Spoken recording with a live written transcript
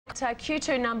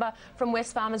Q2 number from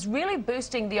Wesfarmers really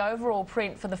boosting the overall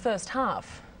print for the first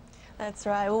half. That's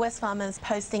right. Well, Wesfarmers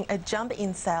posting a jump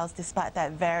in sales despite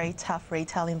that very tough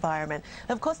retail environment.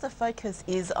 Of course, the focus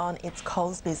is on its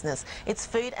Coles business. Its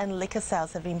food and liquor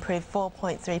sales have improved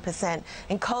 4.3%,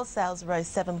 and Coles sales rose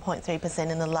 7.3%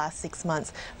 in the last 6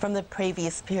 months from the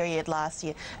previous period last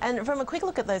year. And from a quick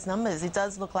look at those numbers, it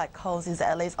does look like Coles is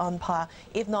at least on par,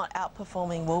 if not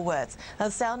outperforming Woolworths. Now,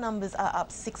 the sale numbers are up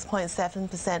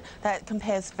 6.7%. That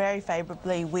compares very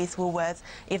favourably with Woolworths,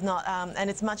 if not,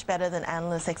 and it's much better than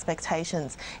analysts' expectations.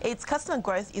 Its customer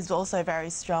growth is also very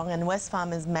strong, and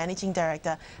Wesfarmers Managing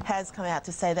Director has come out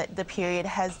to say that the period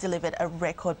has delivered a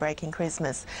record-breaking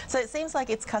Christmas. So it seems like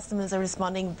its customers are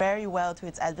responding very well to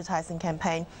its advertising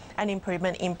campaign and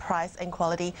improvement in price and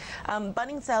quality.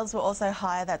 Bunnings sales were also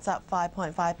higher, that's up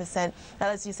 5.5%. But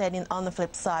as you said, on the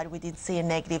flip side, we did see a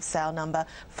negative sale number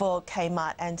for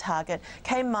Kmart and Target.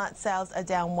 Kmart sales are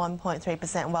down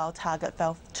 1.3%, while Target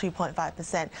fell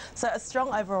 2.5%. So a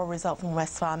strong overall result from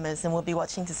Wesfarmers, and we'll be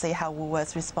watching to see how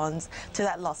Woolworths responds to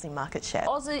that loss in market share.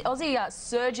 Aussie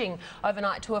surging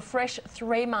overnight to a fresh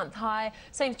 3-month high.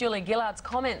 Seems Julia Gillard's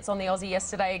comments on the Aussie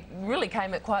yesterday really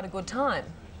came at quite a good time.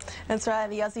 That's right,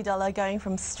 the Aussie dollar going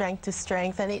from strength to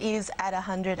strength, and it is at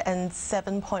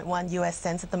 107.1 US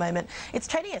cents at the moment. It's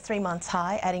trading at 3 months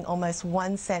high, adding almost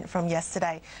 1 cent from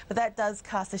yesterday. But that does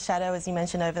cast a shadow, as you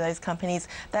mentioned, over those companies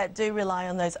that do rely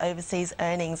on those overseas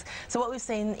earnings. So what we've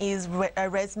seen is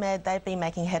ResMed, they've been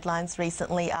making headlines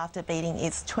recently after beating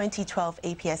its 2012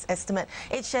 EPS estimate.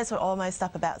 Its shares were almost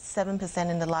up about 7%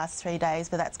 in the last 3 days,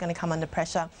 but that's going to come under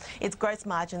pressure. Its gross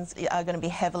margins are going to be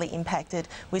heavily impacted,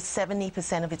 with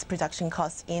 70% of its production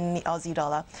costs in the Aussie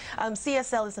dollar.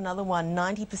 CSL is another one.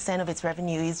 90% of its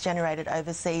revenue is generated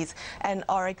overseas, and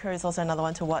Orica is also another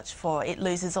one to watch for. It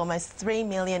loses almost $3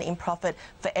 million in profit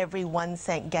for every 1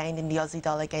 cent gained in the Aussie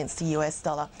dollar against the US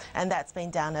dollar, and that's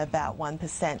been down about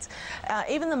 1%.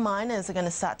 Even the miners are going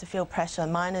to start to feel pressure.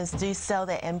 Miners do sell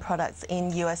their end products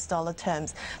in US dollar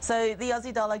terms. So the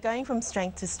Aussie dollar going from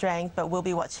strength to strength, but we'll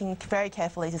be watching very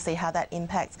carefully to see how that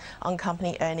impacts on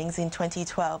company earnings in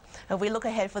 2012. If we look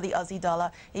ahead for the Aussie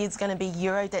dollar, it's going to be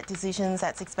Euro debt decisions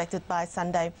that's expected by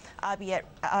Sunday,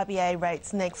 RBA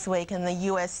rates next week, and the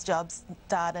US jobs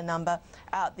data number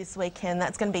out this weekend.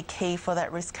 That's going to be key for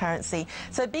that risk currency.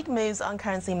 So big moves on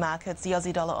currency markets. The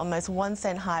Aussie dollar almost 1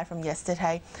 cent higher from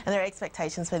yesterday, and there are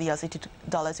expectations for the Aussie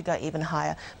dollar to go even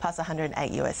higher, past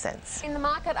 108 US cents. In the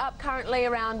market, up currently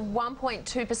around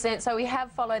 1.2%, so we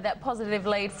have followed that positive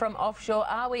lead from offshore.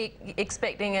 Are we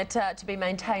expecting it to be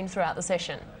maintained throughout the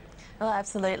session? Well,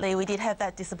 absolutely. We did have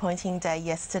that disappointing day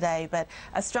yesterday, but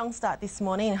a strong start this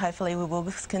morning, and hopefully we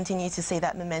will continue to see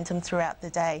that momentum throughout the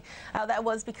day. That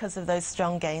was because of those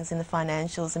strong gains in the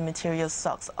financials and materials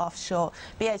stocks offshore.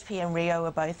 BHP and Rio were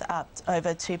both up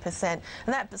over 2%. And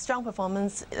that strong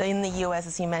performance in the US,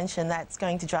 as you mentioned, that's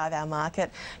going to drive our market.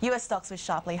 US stocks were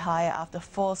sharply higher after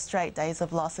 4 straight days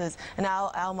of losses, and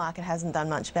our market hasn't done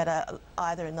much better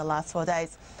either in the last 4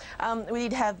 days. We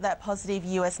did have that positive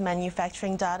US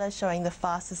manufacturing data showing the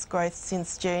fastest growth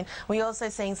since June. We're also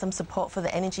seeing some support for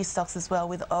the energy stocks as well,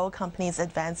 with oil companies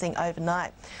advancing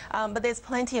overnight. But there's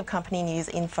plenty of company news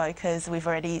in focus. We've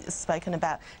already spoken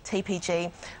about TPG.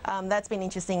 That's been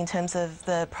interesting in terms of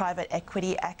the private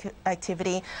equity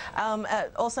activity.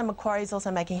 Also, Macquarie's also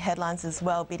making headlines as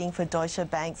well, bidding for Deutsche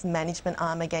Bank's management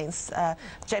arm against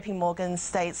JP Morgan,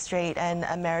 State Street and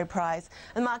Ameriprise.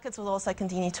 The markets will also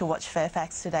continue to watch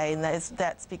Fairfax today, and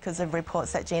that's because of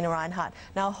reports that Gina Rinehart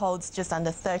now holds just under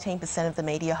 13% of the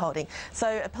media holding.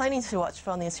 So plenty to watch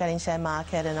for on the Australian share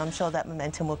market, and I'm sure that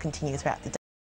momentum will continue throughout the day.